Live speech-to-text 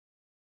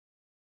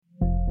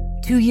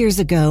2 years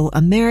ago,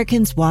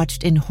 Americans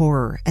watched in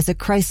horror as a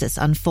crisis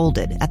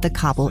unfolded at the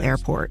Kabul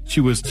airport.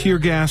 She was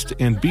tear-gassed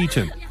and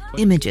beaten.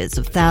 Images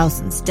of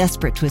thousands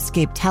desperate to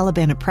escape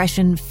Taliban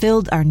oppression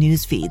filled our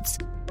news feeds.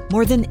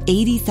 More than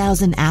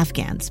 80,000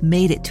 Afghans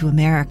made it to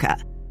America.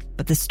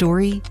 But the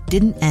story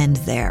didn't end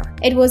there.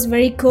 It was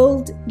very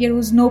cold. There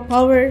was no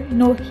power,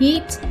 no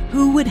heat.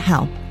 Who would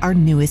help our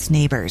newest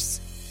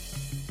neighbors?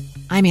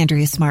 I'm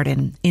Andrea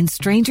Smartin. In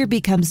Stranger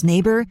Becomes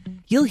Neighbor,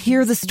 you'll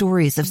hear the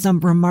stories of some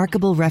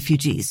remarkable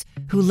refugees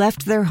who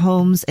left their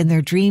homes and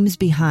their dreams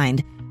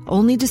behind,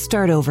 only to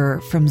start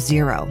over from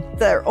zero.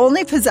 Their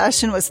only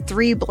possession was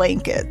 3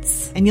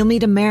 blankets. And you'll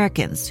meet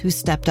Americans who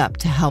stepped up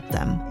to help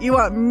them. You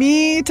want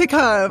me to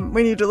come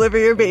when you deliver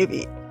your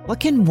baby. What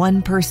can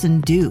one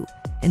person do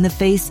in the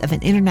face of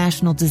an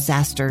international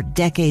disaster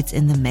decades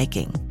in the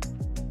making?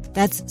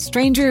 That's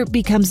Stranger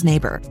Becomes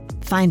Neighbor.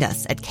 Find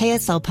us at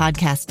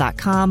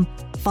kslpodcast.com.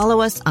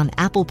 Follow us on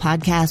Apple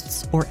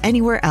Podcasts or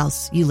anywhere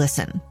else you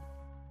listen.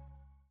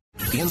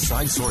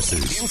 Inside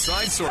Sources.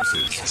 Inside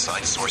Sources.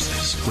 Inside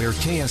Sources. Where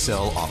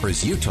KSL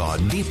offers Utah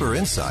deeper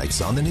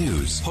insights on the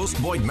news.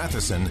 Host Boyd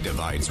Matheson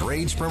divides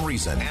rage from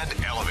reason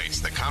and elevates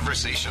the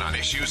conversation on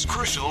issues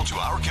crucial to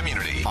our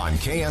community. On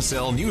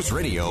KSL News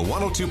Radio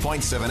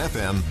 102.7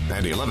 FM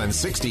and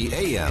 1160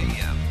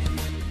 AM.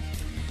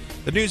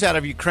 The news out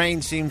of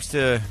Ukraine seems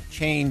to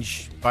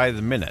change by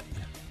the minute.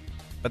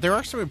 But there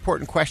are some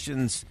important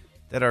questions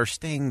that are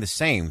staying the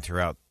same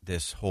throughout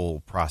this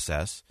whole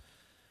process.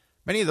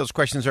 Many of those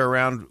questions are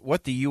around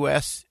what the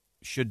U.S.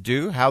 should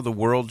do, how the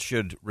world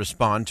should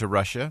respond to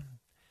Russia,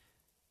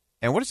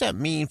 and what does that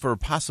mean for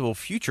possible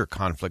future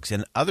conflicts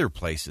in other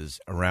places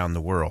around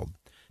the world.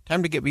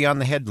 Time to get beyond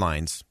the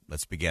headlines.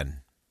 Let's begin.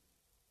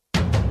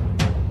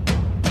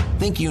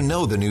 Think you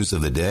know the news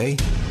of the day?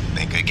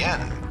 Think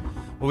again.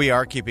 Well, we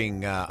are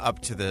keeping up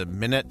to the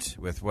minute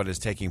with what is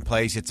taking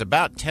place. It's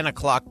about 10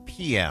 o'clock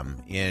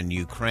p.m. in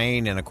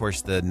Ukraine, and of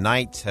course the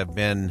nights have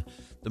been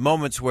the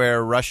moments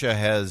where Russia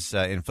has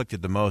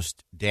inflicted the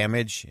most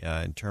damage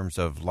in terms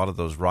of a lot of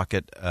those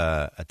rocket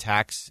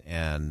attacks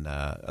and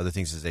other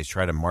things as they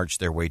try to march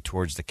their way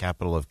towards the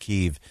capital of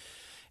Kyiv.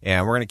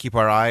 And we're going to keep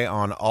our eye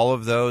on all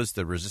of those.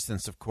 The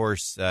resistance, of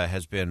course,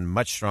 has been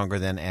much stronger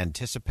than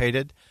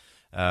anticipated.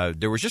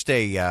 There was just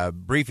a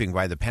briefing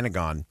by the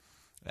Pentagon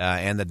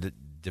and the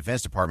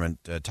Defense Department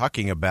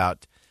talking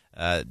about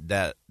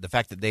that the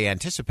fact that they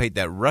anticipate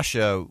that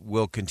Russia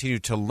will continue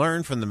to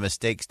learn from the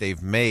mistakes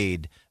they've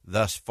made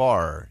thus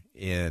far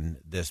in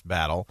this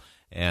battle,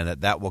 and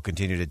that will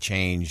continue to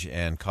change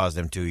and cause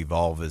them to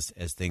evolve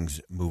as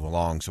things move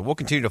along. So we'll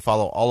continue to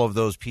follow all of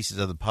those pieces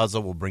of the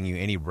puzzle. We'll bring you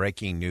any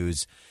breaking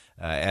news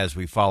as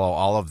we follow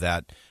all of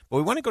that. But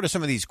we want to go to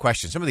some of these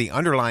questions, some of the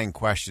underlying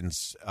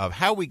questions of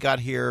how we got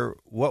here,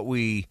 what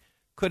we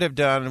could have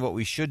done, what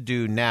we should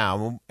do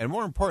now, and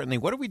more importantly,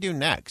 what do we do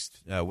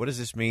next? What does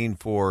this mean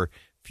for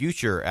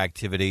future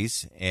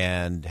activities,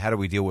 and how do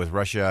we deal with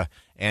Russia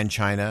and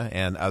China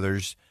and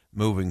others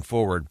moving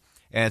forward?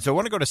 And so I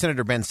want to go to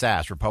Senator Ben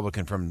Sasse,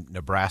 Republican from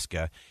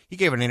Nebraska. He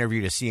gave an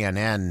interview to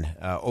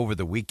CNN over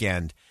the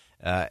weekend,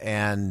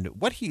 and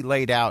what he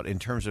laid out in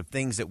terms of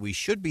things that we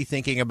should be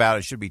thinking about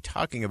and should be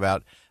talking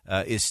about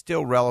is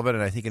still relevant,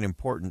 and I think an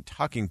important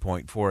talking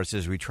point for us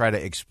as we try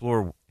to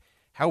explore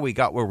how we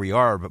got where we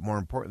are, but more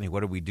importantly,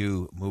 what do we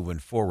do moving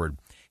forward?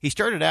 He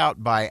started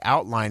out by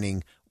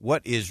outlining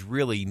what is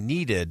really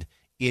needed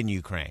in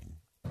Ukraine.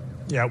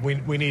 Yeah,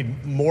 we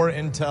need more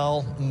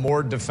intel,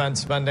 more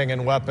defense spending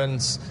and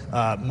weapons,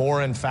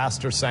 more and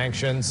faster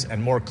sanctions,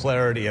 and more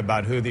clarity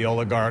about who the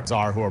oligarchs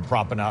are who are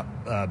propping up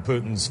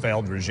Putin's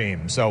failed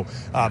regime. So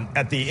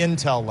at the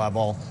intel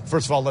level,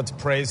 first of all, let's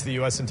praise the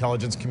U.S.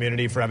 intelligence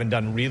community for having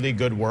done really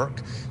good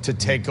work to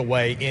take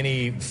away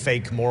any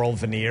fake moral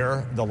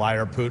veneer the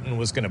liar Putin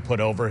was going to put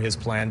over his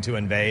plan to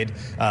invade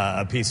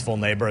a peaceful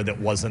neighbor that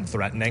wasn't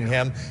threatening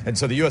him. And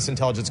so the U.S.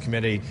 intelligence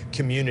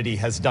community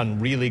has done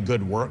really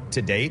good work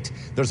to date.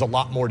 There's a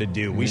lot more to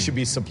do. We should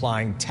be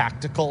supplying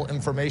tactical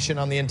information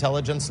on the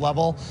intelligence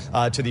level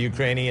to the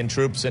Ukrainian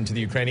troops and to the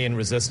Ukrainian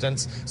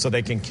resistance so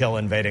they can kill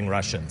invading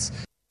Russians.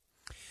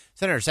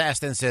 Senator Sasse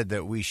then said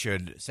that we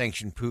should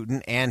sanction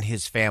Putin and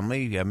his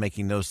family,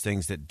 making those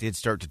things that did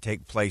start to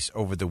take place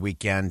over the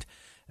weekend.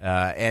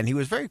 And he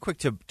was very quick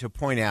to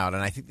point out,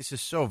 and I think this is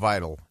so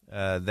vital,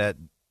 that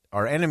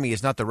our enemy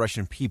is not the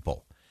Russian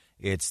people.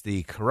 It's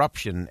the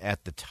corruption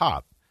at the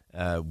top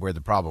where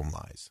the problem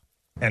lies.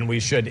 And we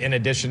should, in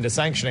addition to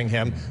sanctioning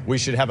him, we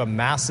should have a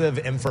massive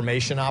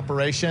information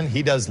operation.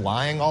 He does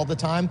lying all the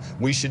time.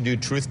 We should do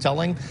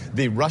truth-telling.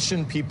 The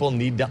Russian people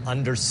need to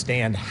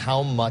understand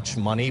how much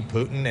money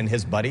Putin and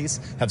his buddies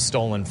have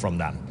stolen from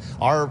them.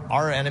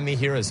 Our enemy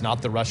here is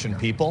not the Russian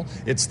people.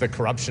 It's the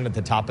corruption at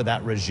the top of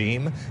that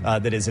regime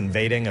that is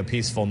invading a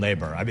peaceful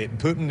neighbor. I mean,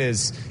 Putin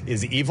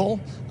is evil,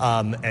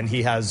 and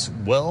he has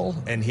will,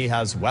 and he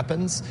has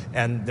weapons,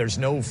 and there's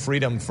no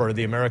freedom for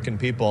the American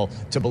people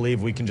to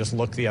believe we can just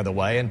look the other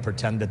way and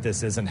pretend that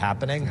this isn't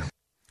happening.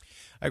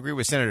 I agree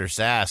with Senator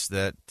Sasse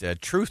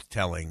that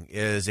truth-telling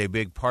is a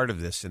big part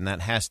of this, and that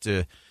has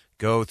to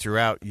go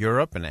throughout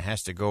Europe, and it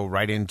has to go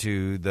right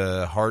into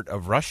the heart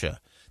of Russia,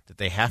 that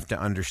they have to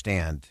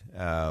understand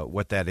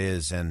what that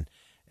is. And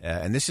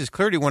this is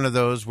clearly one of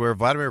those where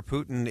Vladimir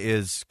Putin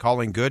is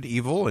calling good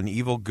evil and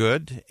evil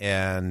good,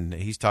 and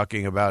he's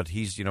talking about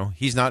he's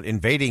not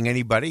invading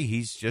anybody.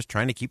 He's just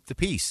trying to keep the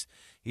peace.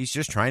 He's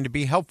just trying to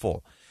be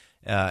helpful.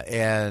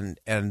 And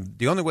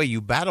the only way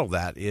you battle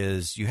that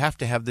is you have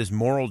to have this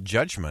moral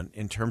judgment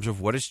in terms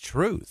of what is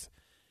truth.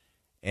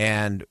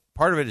 And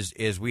part of it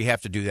is we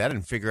have to do that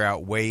and figure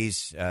out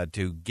ways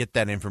to get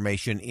that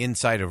information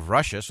inside of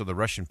Russia so the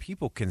Russian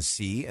people can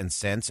see and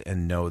sense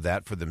and know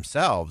that for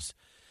themselves.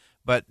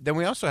 But then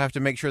we also have to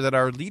make sure that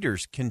our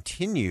leaders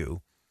continue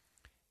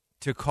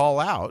to call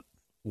out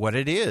what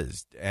it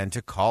is and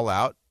to call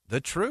out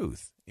the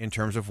truth in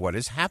terms of what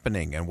is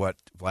happening and what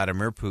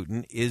Vladimir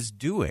Putin is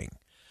doing.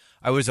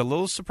 I was a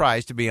little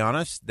surprised, to be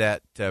honest,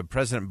 that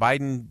President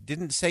Biden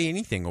didn't say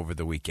anything over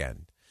the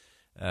weekend.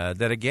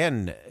 That,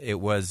 again, it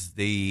was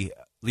the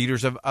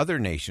leaders of other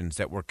nations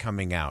that were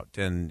coming out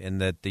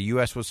and that the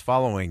U.S. was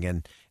following.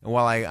 And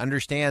while I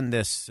understand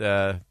this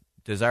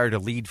desire to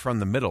lead from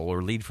the middle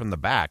or lead from the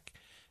back,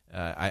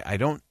 I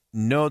don't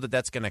know that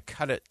that's going to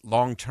cut it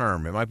long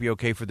term. It might be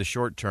okay for the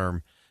short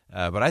term,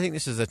 but I think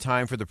this is a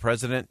time for the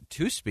president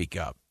to speak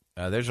up.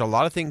 There's a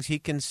lot of things he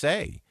can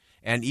say.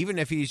 And even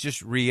if he's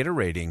just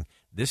reiterating,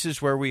 this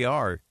is where we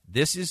are,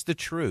 this is the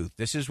truth,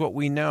 this is what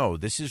we know,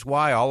 this is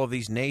why all of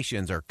these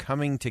nations are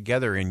coming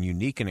together in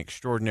unique and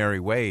extraordinary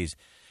ways.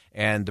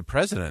 And the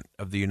president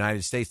of the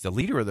United States, the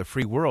leader of the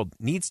free world,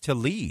 needs to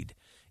lead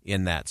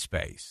in that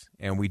space.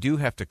 And we do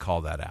have to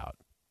call that out.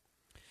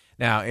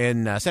 Now,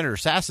 in Senator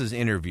Sass's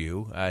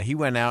interview, he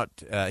went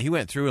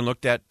through and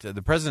looked at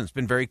the president's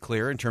been very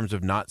clear in terms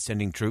of not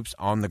sending troops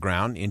on the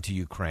ground into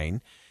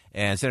Ukraine.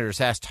 And Senator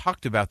Sass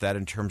talked about that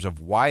in terms of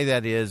why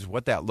that is,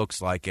 what that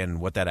looks like, and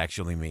what that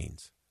actually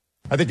means.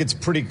 I think it's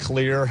pretty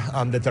clear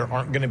that there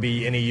aren't going to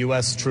be any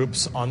U.S.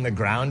 troops on the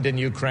ground in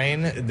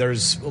Ukraine.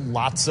 There's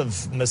lots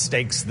of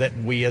mistakes that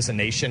we as a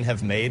nation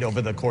have made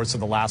over the course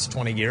of the last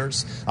 20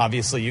 years.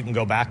 Obviously, you can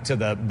go back to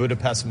the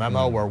Budapest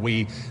memo where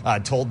we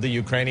told the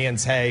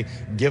Ukrainians, hey,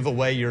 give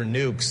away your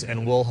nukes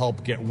and we'll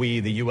help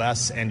we, the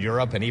U.S. and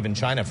Europe and even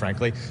China,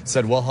 frankly,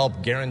 said we'll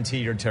help guarantee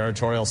your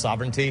territorial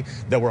sovereignty.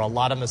 There were a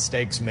lot of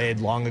mistakes made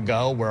long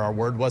ago where our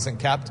word wasn't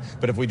kept.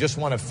 But if we just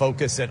want to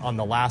focus it on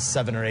the last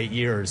 7 or 8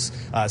 years,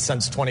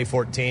 since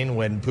 2014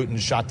 when Putin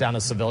shot down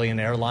a civilian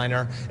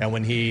airliner and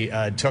when he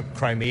took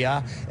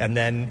Crimea, and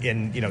then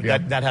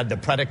that had the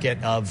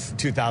predicate of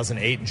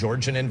 2008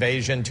 Georgian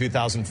invasion,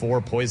 2004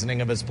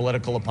 poisoning of his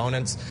political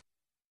opponents.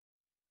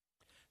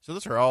 So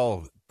those are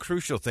all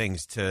crucial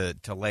things to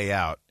lay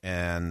out,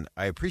 and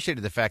I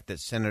appreciated the fact that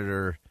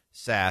Senator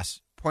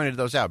Sass pointed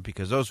those out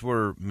because those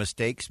were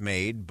mistakes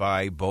made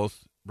by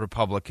both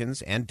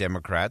Republicans and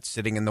Democrats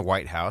sitting in the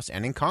White House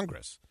and in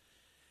Congress.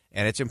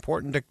 And it's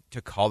important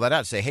to call that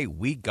out, say, hey,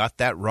 we got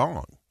that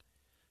wrong.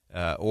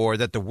 Or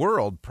that the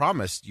world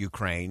promised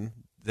Ukraine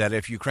that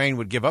if Ukraine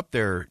would give up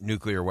their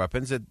nuclear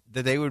weapons, that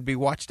they would be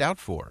watched out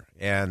for.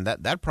 And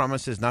that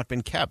promise has not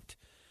been kept.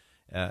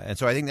 And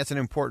so I think that's an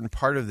important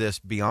part of this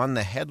beyond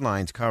the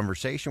headlines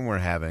conversation we're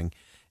having,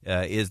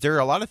 is there are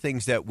a lot of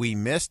things that we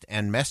missed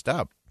and messed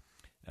up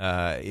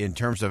in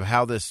terms of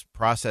how this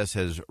process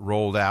has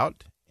rolled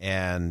out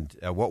and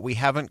what we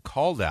haven't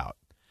called out.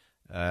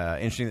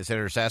 Interesting that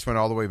Senator Sass went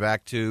all the way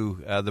back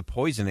to the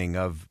poisoning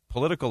of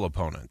political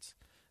opponents,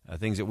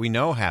 things that we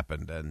know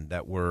happened and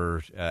that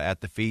were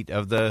at the feet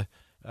of the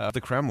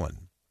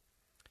Kremlin.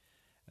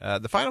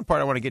 The final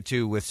part I want to get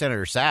to with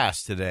Senator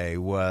Sass today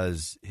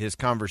was his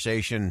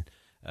conversation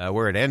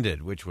where it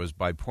ended, which was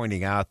by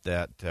pointing out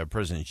that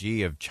President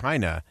Xi of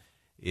China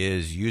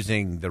is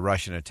using the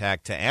Russian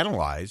attack to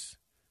analyze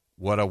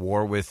what a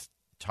war with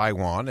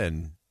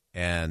Taiwan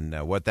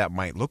and what that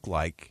might look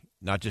like,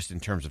 not just in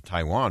terms of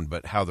Taiwan,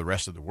 but how the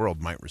rest of the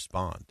world might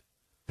respond.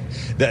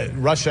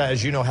 Russia,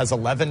 as you know, has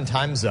 11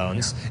 time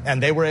zones,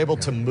 and they were able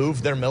to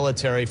move their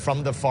military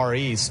from the Far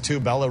East to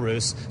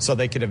Belarus so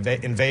they could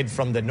invade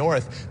from the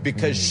north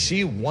because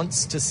Xi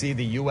wants to see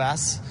the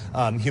U.S.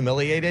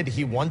 Humiliated.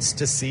 He wants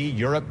to see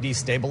Europe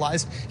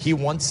destabilized. He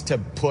wants to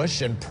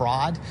push and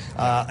prod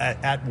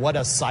at what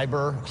a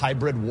cyber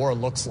hybrid war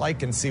looks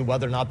like and see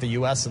whether or not the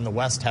U.S. and the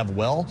West have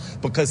will,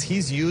 because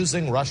he's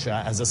using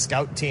Russia as a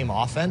scout team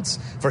offense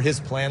for his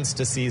plans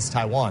to seize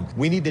Taiwan.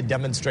 We need to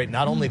demonstrate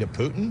not only to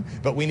Putin,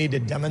 but we need to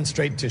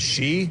demonstrate to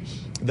Xi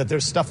that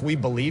there's stuff we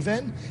believe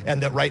in,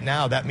 and that right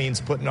now that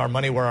means putting our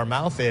money where our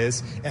mouth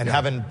is and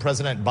having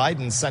President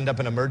Biden send up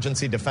an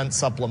emergency defense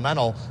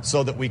supplemental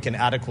so that we can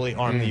adequately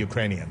arm the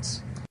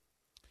Ukrainians.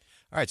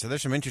 All right, so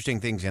there's some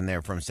interesting things in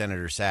there from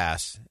Senator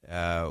Sass.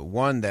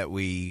 One that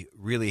we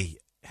really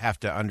have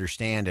to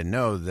understand and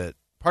know that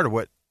part of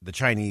what the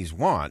Chinese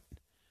want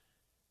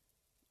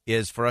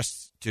is for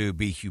us to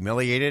be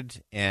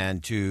humiliated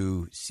and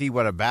to see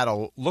what a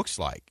battle looks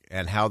like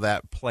and how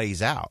that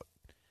plays out.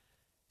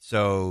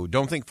 So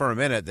don't think for a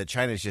minute that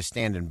China's just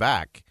standing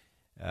back.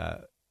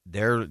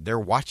 they're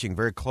watching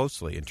very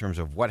closely in terms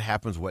of what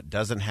happens, what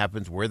doesn't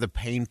happen, where the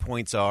pain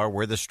points are,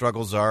 where the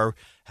struggles are,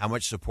 how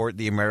much support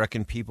the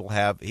American people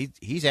have.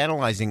 He's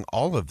analyzing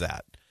all of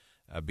that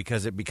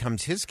because it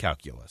becomes his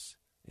calculus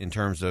in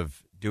terms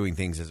of doing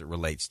things as it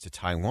relates to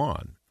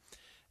Taiwan.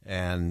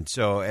 And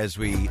so as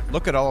we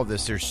look at all of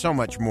this, there's so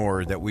much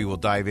more that we will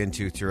dive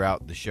into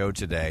throughout the show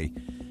today.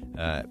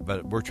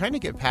 But we're trying to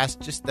get past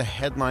just the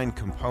headline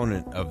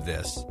component of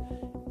this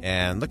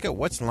and look at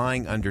what's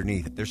lying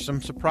underneath. There's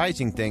some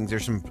surprising things.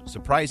 There's some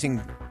surprising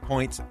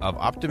points of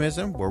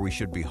optimism where we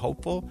should be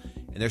hopeful.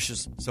 And there's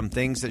just some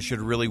things that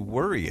should really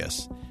worry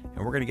us.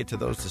 And we're going to get to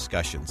those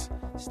discussions.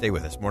 Stay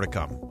with us. More to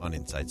come on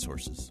Inside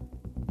Sources.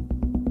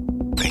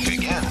 Think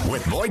Again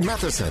with Boyd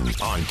Matheson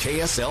on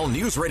KSL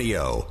News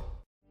Radio.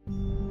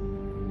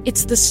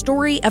 It's the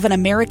story of an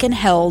American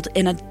held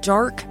in a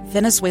dark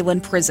Venezuelan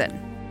prison.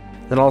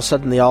 Then all of a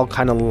sudden they all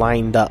kind of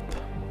lined up.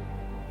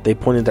 They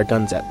pointed their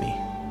guns at me.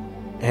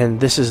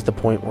 And this is the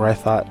point where I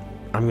thought,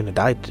 I'm going to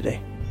die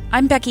today.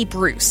 I'm Becky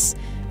Bruce.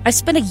 I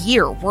spent a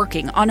year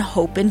working on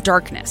Hope in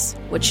Darkness,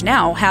 which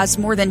now has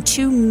more than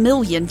 2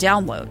 million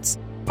downloads.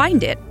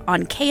 Find it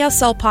on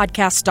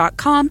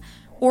kslpodcast.com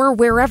or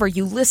wherever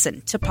you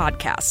listen to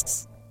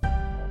podcasts.